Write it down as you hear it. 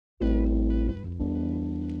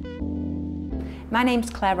My name's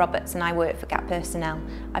Claire Roberts and I work for Gap Personnel.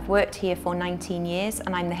 I've worked here for 19 years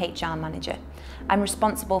and I'm the HR manager. I'm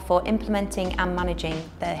responsible for implementing and managing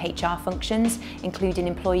the HR functions, including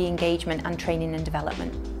employee engagement and training and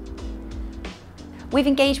development. We've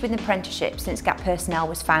engaged with an apprenticeship since Gap Personnel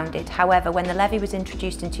was founded. However, when the Levy was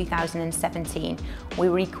introduced in 2017, we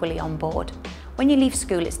were equally on board. When you leave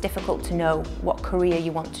school, it's difficult to know what career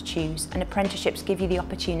you want to choose, and apprenticeships give you the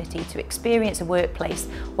opportunity to experience a workplace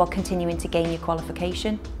while continuing to gain your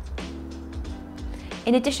qualification.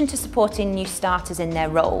 In addition to supporting new starters in their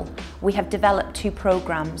role, we have developed two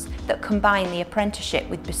programmes that combine the apprenticeship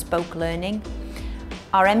with bespoke learning.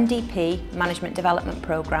 Our MDP, Management Development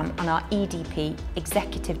Programme, and our EDP,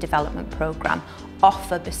 Executive Development Programme,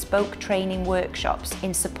 offer bespoke training workshops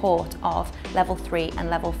in support of Level 3 and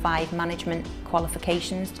Level 5 management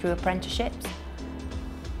qualifications through apprenticeships.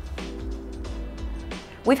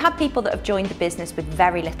 We've had people that have joined the business with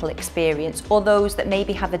very little experience, or those that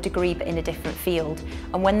maybe have a degree but in a different field,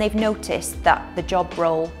 and when they've noticed that the job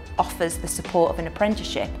role offers the support of an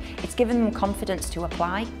apprenticeship, it's given them confidence to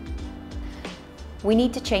apply. We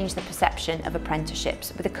need to change the perception of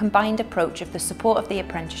apprenticeships with a combined approach of the support of the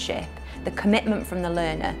apprenticeship, the commitment from the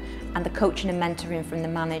learner, and the coaching and mentoring from the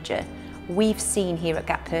manager. We've seen here at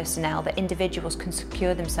Gap Personnel that individuals can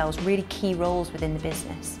secure themselves really key roles within the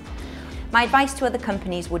business. My advice to other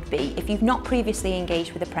companies would be, if you've not previously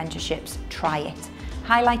engaged with apprenticeships, try it.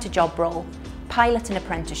 Highlight a job role, pilot an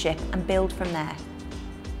apprenticeship, and build from there.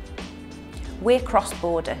 We're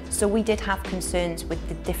cross-border, so we did have concerns with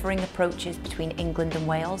the differing approaches between England and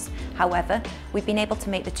Wales. However, we've been able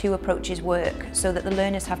to make the two approaches work so that the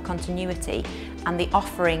learners have continuity and the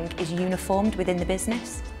offering is uniformed within the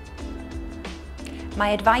business. My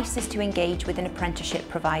advice is to engage with an apprenticeship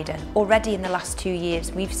provider. Already in the last 2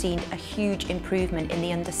 years, we've seen a huge improvement in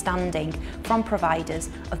the understanding from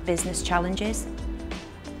providers of business challenges.